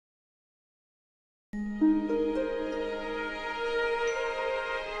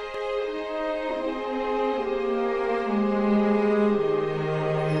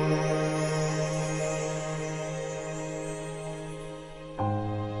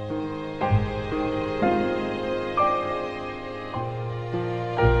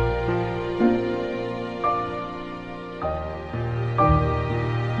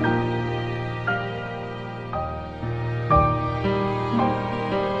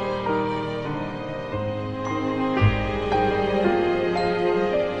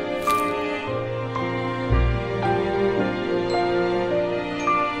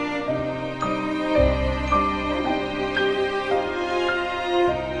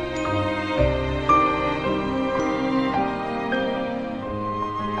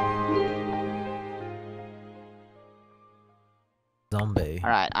zombie.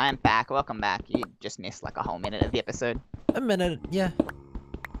 Alright, I am back. Welcome back. You just missed like a whole minute of the episode. A minute, yeah.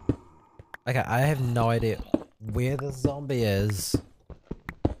 Okay, I have no idea where the zombie is.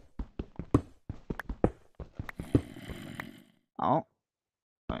 Oh.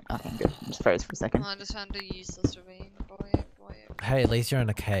 Okay, good. Just froze for a second. Oh, I just found a useless ravine. Boy, boy. Hey, at least you're in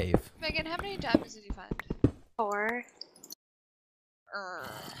a cave. Megan, how many diamonds did you find? 4.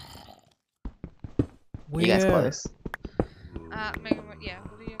 You guys close. Megan, yeah,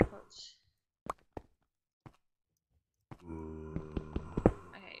 what are your quotes?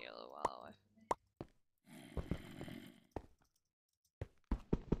 Okay, you're a little while away from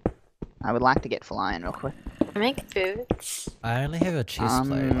me. I would like to get flying real quick. I make boots. I only have a chest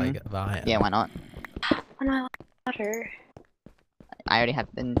plate, like, behind. Yeah, why not? On my water. I already have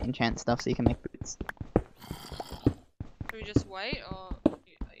the enchant stuff so you can make boots. Should we just wait, or are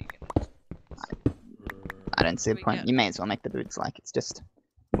you gonna... I don't see the We point. get- You may as well make the boots, like, it's just...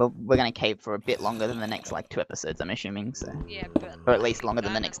 Well, we're gonna cave for a bit longer than the next, like, 2 episodes, I'm assuming, so... Yeah, but... Or at least longer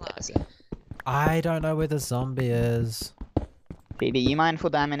than the diamond next luck. episode. I don't know where the zombie is. Phoebe, you mine full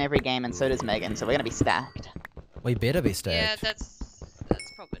diamond every game, and so does Megan, so we're gonna be stacked. We better be Yeah, stacked. that's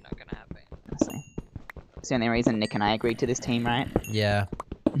probably not gonna happen. So, it's the only reason Nick and I agreed to this team, right? Yeah.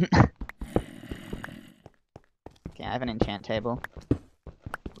 Okay, I have an enchant table.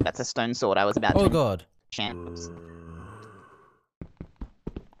 That's a stone sword I was about Oh to god. enchant. Oops.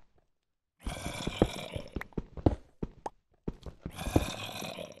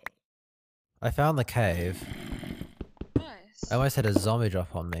 I found the cave. Nice. I almost had a zombie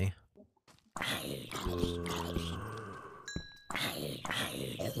drop on me.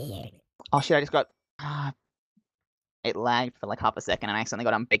 Oh shit, I just got... it lagged for like half a second and I accidentally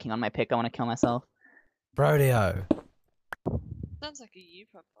got unbaking on my pick. I want to kill myself. Brodio. Sounds like a you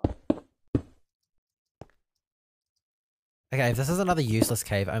problem. Okay, if this is another useless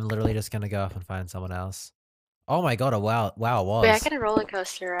cave, I'm literally just gonna go off and find someone else. Oh my god, wow, it was. Wait, I get a roller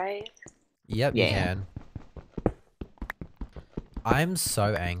coaster, right? Yep, you Yeah. can. I'm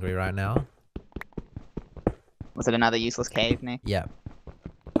so angry right now. Was it another useless cave, Nick? Yep.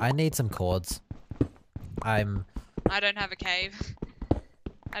 I need some cords. I don't have a cave.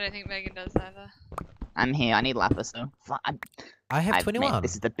 I don't think Megan does either. I'm here. I need lapis though. I have I've made- 21.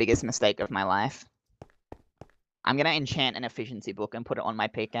 This is the biggest mistake of my life. I'm gonna enchant an efficiency book and put it on my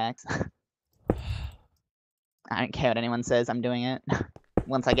pickaxe. I don't care what anyone says. I'm doing it.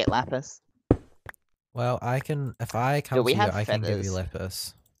 Once I get lapis. Well, I can, if I come we to you, have I can give you feathers.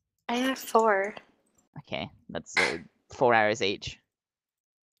 lapis. I have 4. Okay, that's 4 arrows each.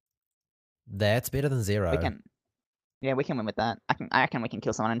 That's better than 0. We can. Yeah, we can win with that. I reckon we can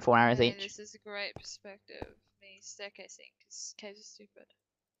kill someone in 4 arrows Hey, each. this is a great perspective. Me staircasing, because caves are stupid.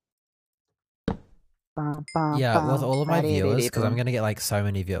 Yeah, with all of my viewers, because I'm gonna get like so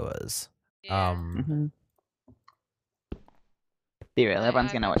many viewers. Yeah. Be real, I- everyone's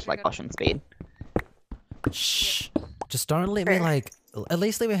I've gonna watch actually like got- Ocean Speed. Shh. Just don't let me Fair. like. At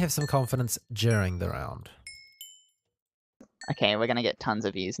least let me have some confidence during the round. Okay, we're gonna get tons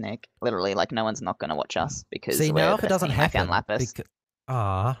of views, Nick. Literally, like no one's not gonna watch us because See, we're now the if it best doesn't team. I happen, found lapis.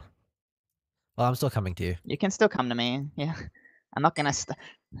 Well, I'm still coming to you. You can still come to me. Yeah, I'm not gonna.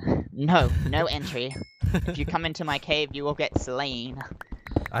 No entry. If you come into my cave, you will get slain.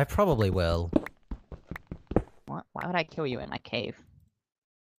 I probably will. What? Why would I kill you in my cave?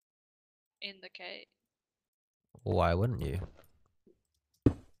 In the cave. Why wouldn't you?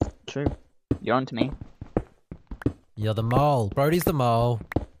 True. You're on to me. You're the mole. Brody's the mole.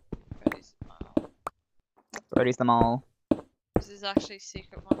 Brody's mile. Brody's the mole. This is actually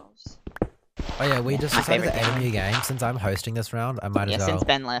secret models. Oh yeah, we just My decided to favourite add a game. new game. Since I'm hosting this round, I might Yeah, as well. since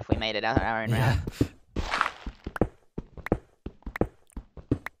Ben left, we made it our own Yeah. round.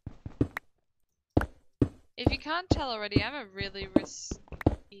 If you can't tell already, I'm a really risky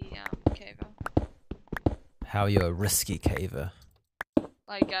caver. How are you a risky caver?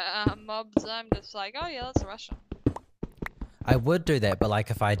 Like, mobs, I'm just like, oh yeah, let's rush them. I would do that, but like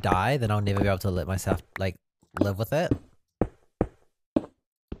if I die, then I'll never be able to let myself like live with it.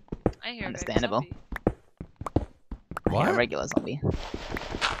 I hear a baby Understandable. zombie. Yeah, What? a regular zombie.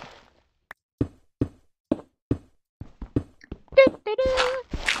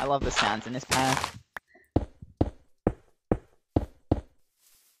 I love the sounds in this path.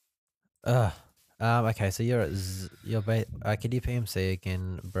 Ugh. Okay, so you're at you're can you PMC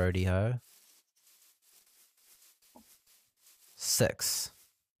again, Brody Ho? 6.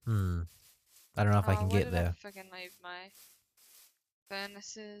 I don't know if I can where get did there. I fucking leave my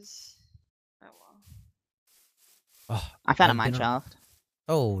furnaces? Oh well. Oh, I found a I've mine been on- shaft.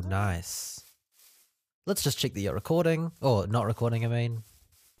 Oh, nice. let's just check that you're recording. Or not recording, I mean.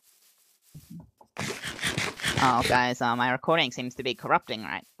 Oh, guys, my recording seems to be corrupting.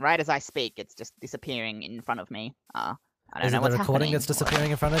 Right as I speak, it's just disappearing in front of me. I don't Is know it what's the recording happening. that's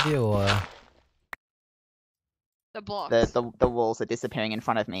disappearing in front of you, or...? The blocks. The walls are disappearing in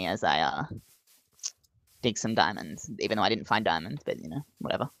front of me as I dig some diamonds. Even though I didn't find diamonds, but you know,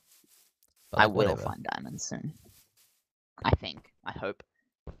 whatever. But, I like, will whatever. find diamonds soon. I think. I hope.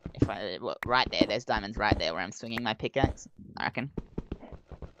 If I well, right there's diamonds right there where I'm swinging my pickaxe. I reckon.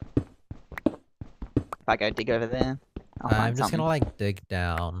 If I go dig over there, I'll I'm find just something. gonna, like, dig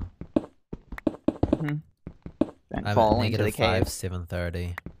down. Don't I'm fall at into the negative cave.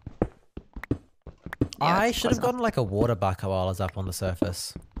 730. Yeah, I that's should close have gotten, like, a water bucket while I was up on the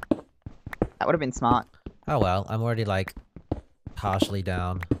surface. That would have been smart. Oh well, I'm already, like, partially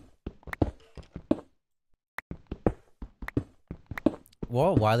down.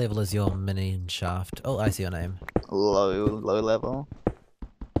 What Y level is your mini shaft? Oh, I see your name. Low level.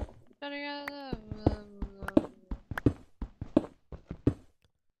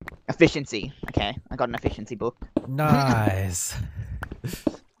 Efficiency. Okay, I got an efficiency book. Nice.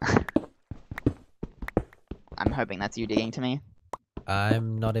 I'm hoping that's you digging to me.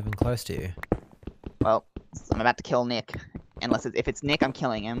 I'm not even close to you. Well, I'm about to kill Nick. Unless if it's Nick, I'm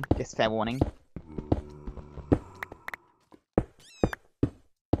killing him. Just fair warning.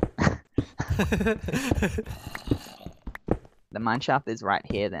 The mineshaft is right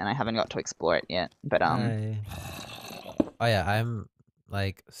here. Then I haven't got to explore it yet. But Hi. Oh yeah, I'm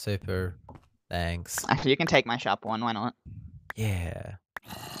like super. Thanks. actually, you can take my sharp one. Why not? Yeah.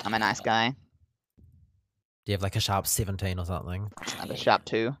 I'm a nice guy. Do you have like a sharp 17 or something? I have a sharp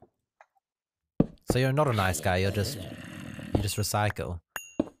 2. So you're not a nice guy. You just recycle.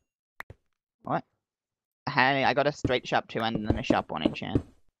 What? Hey, I got a straight sharp 2 and then a sharp 1 enchant.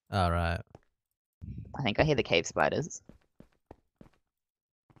 All right. I think I hear the cave spiders.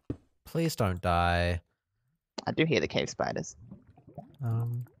 Please don't die. I do hear the cave spiders.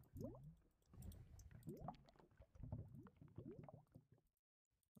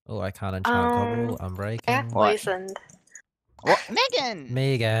 Oh, I can't enchant cobble. I'm I breaking. got What? poisoned. What? Megan!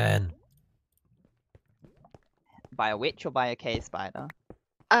 Megan. By a witch or by a cave spider?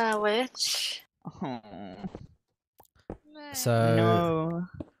 Witch. Oh, So no.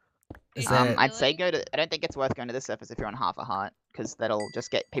 is Um, there? I'd say go to. I don't think it's worth going to the surface if you're on half a heart, because that'll just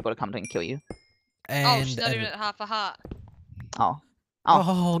get people to come to and kill you. And, Oh, she's not even at half a heart. Oh.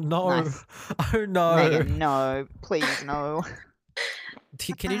 oh no! nice. Oh no! Megan, no. Please, no.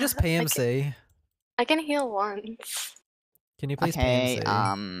 Can you just PMC? I can heal once. Can you please Okay,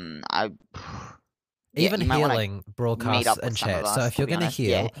 PMC? yeah, Even you might wanna healing meet broadcasts up in with some of chat. us, So if to you're be gonna honest. heal,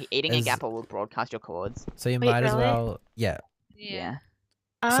 Yeah, eating a is- gapple will broadcast your chords. so you Wait, might as really? well. Yeah. Yeah.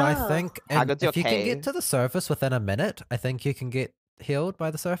 So I Oh. think How and good's your if you can get cave? to the surface within a minute, I think you can get healed by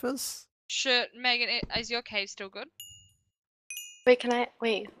the surface. Sure, Megan, is your cave still good? Wait, can I?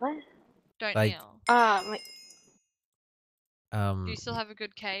 Wait, what? Don't Like- heal. Wait, Um. Do you still have a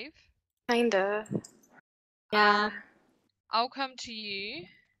good cave? kind of. Yeah. I'll come to you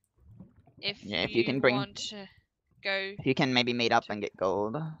if Yeah, if you can bring- want to go. If you can maybe meet up and get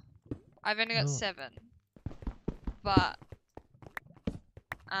gold. I've only got Oh. 7, but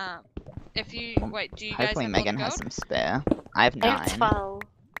if you Well, wait, do you guys Hopefully have Megan more has gold? some spare. I have I have 9. 12.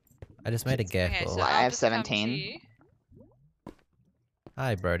 I just made a Okay, gapple. so I I'll have just come to 17. you.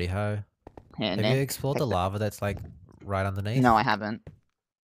 Hi, Brody Ho. Here, Have Nick. you explored the take the- lava that's like right underneath? No, I haven't.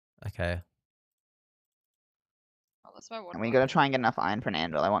 Okay. Oh, that's my water. And we bottle. gotta try and get enough iron for an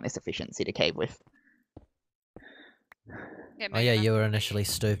anvil. I want this efficiency to cave with. Yeah, Oh yeah, Megan, you I- were initially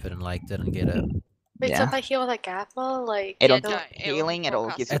stupid and like didn't get it. Wait, so Yeah. if I heal with a gapple, like It'll Yeah, do don't- it will healing. It'll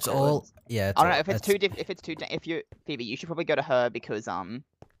broadcast give your you It's all chords. yeah. It's I don't all, know if it's too diff. If it's too. If you Phoebe, you should probably go to her because I'm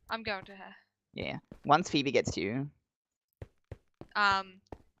going to her. yeah. Once Phoebe gets to you,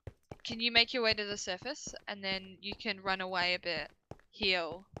 Can you make your way to the surface and then you can run away a bit,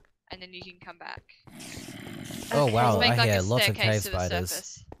 heal, and then you can come back. Oh Okay. wow, Just make I like hear a lots of staircase cave to the spiders.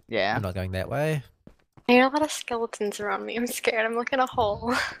 surface. yeah. I'm not going that way. I hear a lot of skeletons around me. I'm scared. I'm looking a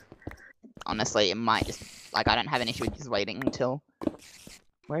hole. Honestly, it might just like I don't have an issue with just waiting until.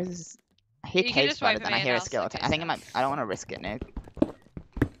 Where is this? I hear You can cave just wait spiders for and me I and hear a I'll stick skeleton. it I think it might. stuff. I don't want to risk it, Nick.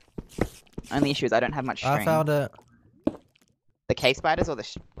 Only issue is I don't have much string. I found it. The cave spiders or the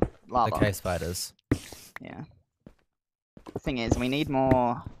lava? The cave spiders. Yeah. The thing is, we need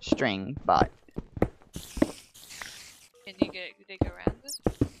more string, but Can you dig around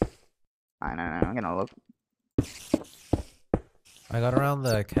it? I don't know. I'm gonna look. I got around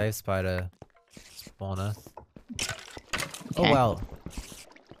the cave spider spawner. Oh Okay. well.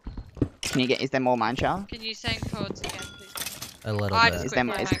 Can you get? Is there more mine shaft? Can you sing chords again, please? A little I bit. just Is quit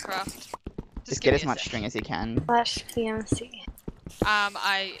there- playing is- Minecraft. Just give get me as a much sec. string as you can. Slash PMC.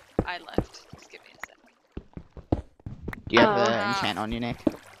 I left. Just give me a sec. Do you have Oh. the enchant on you, Nick?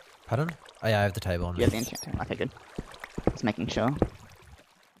 Do Pardon? Oh yeah, I have the table on you me. have the enchant? Okay, good. Just making sure.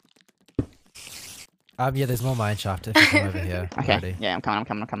 Yeah, there's more mine shaft if you come over here. Okay. Already. Yeah, I'm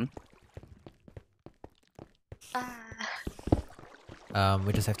coming.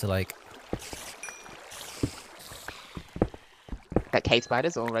 We just have to like. That cave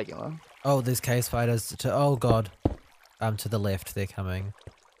spiders or regular? Oh, there's cave spiders to. Oh god. To the left, they're coming.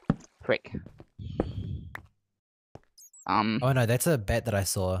 Prick. Oh no, that's a bat that I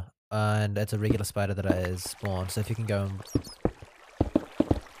saw, and it's a regular spider that is spawned. So if you can go and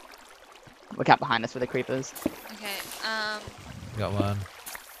Look out behind us for the creepers. Okay. got one,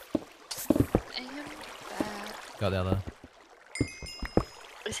 I am bad. got the other.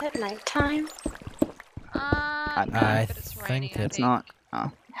 Is it nighttime? I No, but it's think raining. I It's think. not. Oh,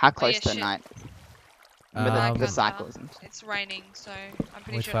 how close yeah, to shit. night? With I the can't cycles. tell. It's raining, so I'm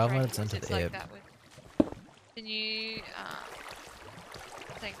pretty We're sure 12 it's raining minutes into because it's the like ebb. that with. Can you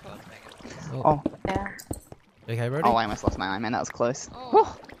sing chords, Megan? Oh, Yeah. You okay, Brody? oh, I almost lost my Iron Man. That was close.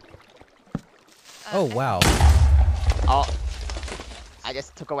 Oh. Oh, Okay. wow. Oh, I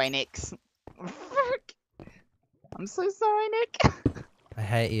just took away Nick's. Frick. I'm so sorry, Nick. I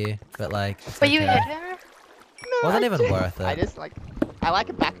hate you, but like. It's But you okay. hit her? No, Wasn't I even didn't. worth it. I just like, I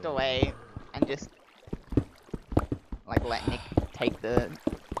backed away and just like let Nick take the.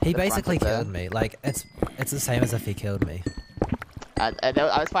 He the front basically of the- killed me. Like it's the same as if he killed me. I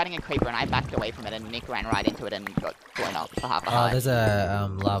was fighting a creeper and I backed away from it and Nick ran right into it and got blown up for half a Oh, heart. there's a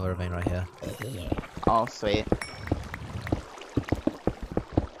lava ravine right here. Oh, sweet.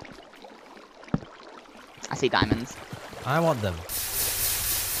 I see diamonds. I want them.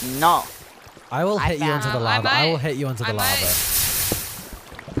 No. I will I hit you into the found- I lava. I will might- hit you into the I lava.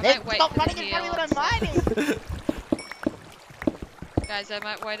 might Nick, wait stop for the running in front of me when I'm heal, mining! Guys, I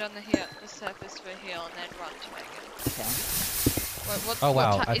might wait on the surface for heal and then run to Megan. Okay. Wait, what, Oh,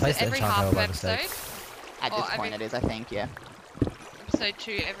 wow, What I is placed it the every enchant half table an by mistake. episode? At Oh, this I point mean- it is, I think, yeah. Episode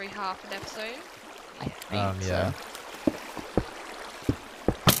 2 every half an episode? I think Yeah. so.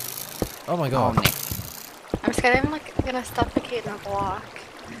 Oh my Oh, god. Nick. I'm scared I'm like gonna suffocate in a block.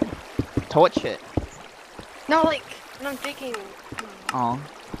 Torch it. No, like, when I'm digging. Oh.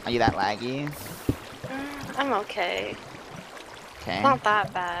 Are you that laggy? I'm okay. Okay. Not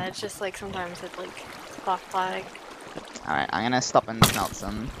that bad. It's just like sometimes it like block lag. Alright, I'm gonna stop and smelt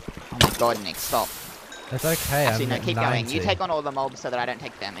some. Oh my god, Nick, stop. It's okay. Actually, I'm no, at keep 90. going. You take on all the mobs so that I don't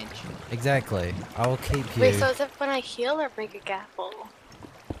take damage. Exactly. I will keep you. Wait, so is it when I heal or make a gapple?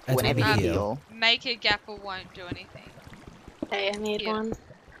 It's Whenever when you you heal. Make a gapple won't do anything. Okay, I need Yeah. one.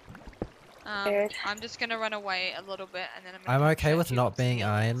 Weird. I'm just gonna run away a little bit and then I'm I'm gonna okay check with you not once being heal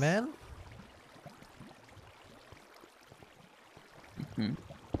Iron is. Man. Hmm.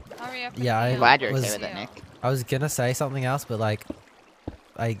 Hurry up and Yeah, I heal. Glad you're was- okay with it, Nick. I was gonna say something else, but like,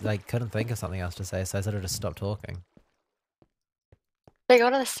 I like couldn't think of something else to say, so I sort of just stopped talking. Should I go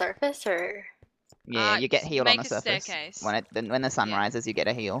to the surface or? Yeah, you get just healed on make the a surface. staircase. When the sun Yeah. rises, you get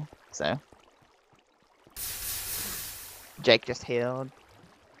a heal. So. Jake just healed.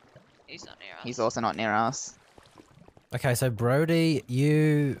 He's not near us. He's also not near us. Okay, so Brody,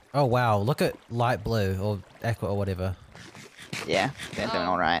 you. Oh wow, look at light blue or aqua or whatever. Yeah, they're doing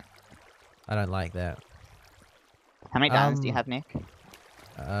Oh. alright. I don't like that. How many diamonds do you Um, have, Nick?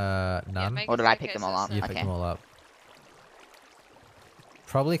 None. make Or a did I pick staircase them all that's up? You it. picked okay. them all up.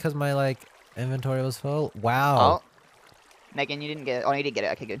 Probably because my like inventory was full. Wow. Oh. Megan, you didn't get it. Oh, you did get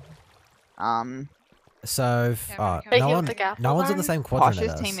it. Okay, good. So Okay, I'm oh, gonna They no healed one, the gapple no one's in the then? same quadrant Posh's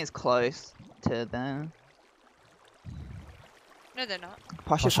as us. team is close to the. No, they're not.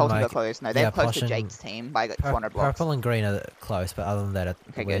 Posh's Posh whole and team are Mike- close. No, they're yeah, close Posh to and- Jake's team by like Pur- 200 blocks. Purple and green are close, but other than that,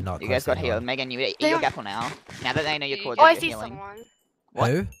 Okay, we're good. not You close guys got to healed. anyone. Megan, you eat They your are- gapple now. Now that they know your Yeah, chords, Oh, you're I see healing. someone.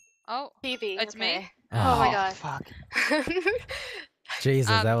 What? Who? Oh, Phoebe. It's me? okay. Oh my god. Fuck.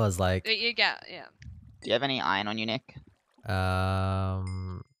 Jesus, that was like you get, yeah. Do you have any iron on you, Nick?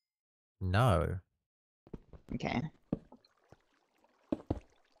 no. Okay.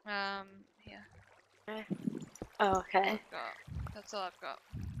 Yeah. Oh, okay. I've got. That's all I've got.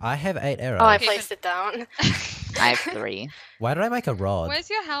 I have 8 arrows. Oh, I Okay, placed it down. I have 3. Why did I make a rod? Where's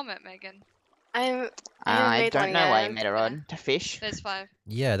your helmet, Megan? I I haven't made don't one know why yet. you made a rod. To fish? There's 5.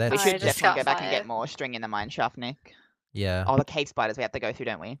 Yeah, We that's I should just definitely go got back and get 5. more string in the mine shaft, Nick. yeah. Oh, the cave spiders we have to go through,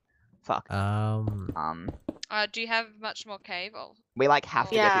 don't we? Fuck. Do you have much more cave? Or We like have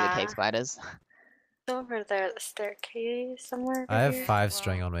to go through the Yeah. cave spiders. over there, the staircase somewhere. I over have here. 5 Wow.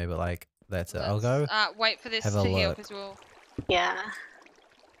 string on me, but like That's it. I'll go. Wait for this have to a heal look. because we'll. Yeah.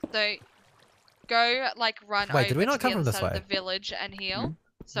 So, go like run Wait, over did we not to come the from other this side of way? the village and heal. Hmm?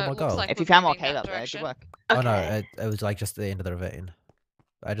 So Oh my it looks God. like If you we're found more moving cave that up there, it direction. should work. Oh no, Okay. it was like just the end of the ravine.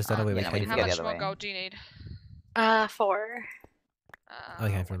 I just don't know where we yeah, no, we came didn't How go the much other more way. gold do you need? 4. Oh, we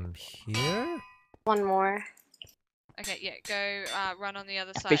came from here? One more. Okay, yeah, go run on the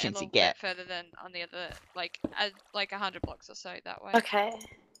other side a Efficiency little get. bit further than on the other, like 100 blocks or so that way. Okay.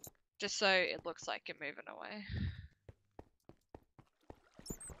 Just so it looks like you're moving away.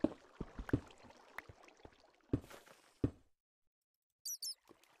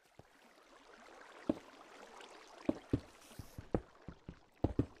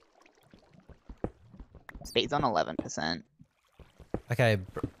 Speed's on 11%. Okay.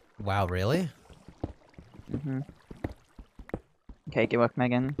 Wow, really? Okay, good work,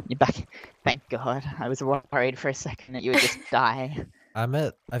 Megan. You're back. Thank God. I was worried for a second that you would just die.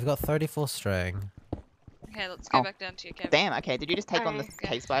 I've got 34 string. Okay, let's go Oh, back down to your cave. Damn, okay, did you just take on the Alright.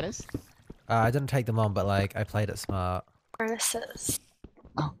 cave spiders? I didn't take them on, but like I played it smart. Furnaces.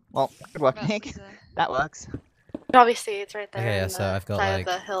 Oh, well, good work, What else Nick. is there? That works. Obviously, it's right there. Okay, yeah, on so the I've got, side like,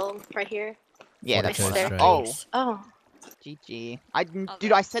 of the hill right here. Yeah, My that's 42 fine. string. Oh, staircase. Oh. GG. Oh, Dude,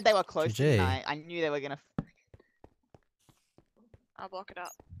 there. I said they were close, didn't GG. I knew they were gonna. I'll block it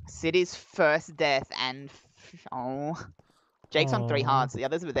up. City's first death and. Oh. Jake's on 3 Aw. hearts, the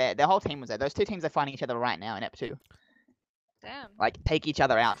others were there. Their whole team was there. Those 2 teams are fighting each other right now in Ep 2. Damn. Like, take each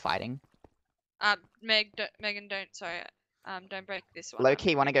other out fighting. Megan, don't break this one. Low up.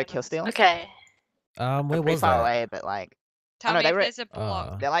 key, wanna go Go kill to the steal? Okay. Where They're pretty was far that? away, but like. Tell no, me they if were- there's a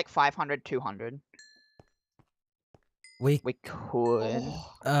block. They're like 500, 200. We We could.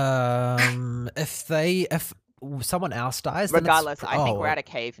 if someone else dies, then it's Regardless, I think we're oh, at a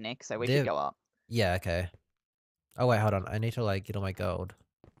cave, Nick, so we they're- should go up. Yeah, okay. Oh wait, hold on. I need to like get all my gold.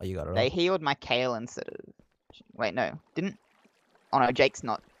 Oh, you got it They all. healed my Kale instead of. Wait, no. Didn't. Oh no, Jake's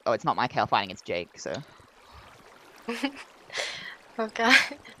not. Oh, it's not my Kale fighting, it's Jake, so. Oh god.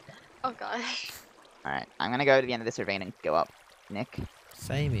 Oh gosh. Alright, I'm gonna go to the end of this ravine and go up, Nick.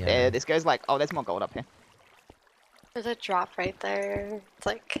 Same There, here. this goes like. Oh, there's more gold up here. There's a drop right there. It's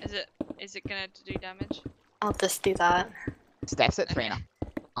like, Is it gonna do damage? I'll just do that. Steph's at 3 Okay.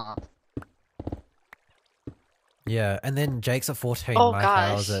 now. Yeah, and then Jake's at 14. Oh, my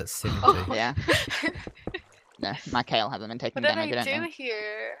Kyle's gosh. at 70. Oh. Yeah. No, my Kale hasn't been taking What did damage, I I don't do know.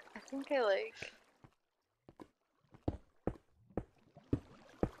 here? I think I like.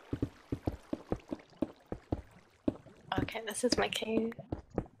 Okay, this is my cave.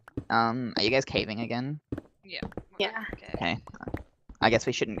 Are you guys caving again? Yeah. Yeah. Okay. Okay. I guess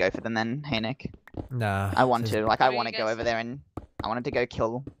we shouldn't go for them then, hey Nick. Nah. I want just- to. Like, What I do you want to go guys over there and. I wanted to go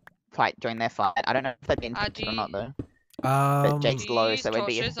join their fight. I don't know if they'd be do interested or not you- though. But Jake's Do you low, use so it'd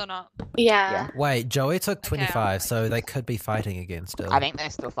be. torches or not? Yeah. Wait, Joey took Okay, 25, so like they this. could be fighting again still. I think they're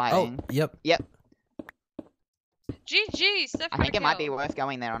still Oh, fighting. yep. GG, Steph I got think a it might be kill. worth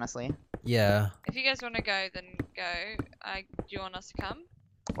going there, honestly. Yeah. If you guys want to go, then go. Do you want us to come?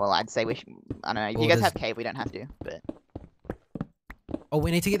 Well, I'd say we should. I don't know. If Well, you guys there's- have cave, we don't have to. But Oh,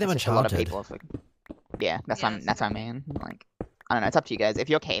 we need to get them it's just a lot of enchanted. people. Yeah, that's Yeah, what I mean. Like, I don't know. It's up to you guys. If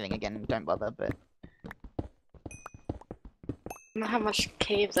you're caving again, don't bother. But I don't know how much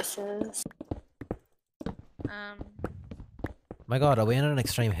cave this is. My god, are we in an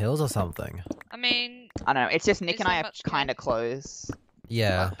extreme hills or something? I mean, I don't know. It's just Nick Is and I there are much kind of cave? close.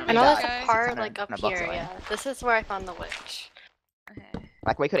 Yeah. should I we know just there's go? a part 600 like up blocks here, away. yeah. This is where I found the witch. Okay.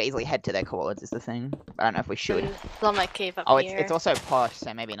 Like, we could easily head to their coords. Is the thing. I don't know if we should. And there's all my cave up Oh, here. it's also posh,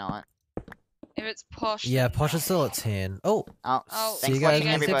 so maybe not. If it's posh. Yeah, then Posh is no. still at 10. Oh, Oh, Oh, See you thanks for guys watching,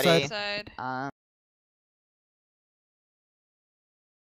 in the next everybody. episode. episode.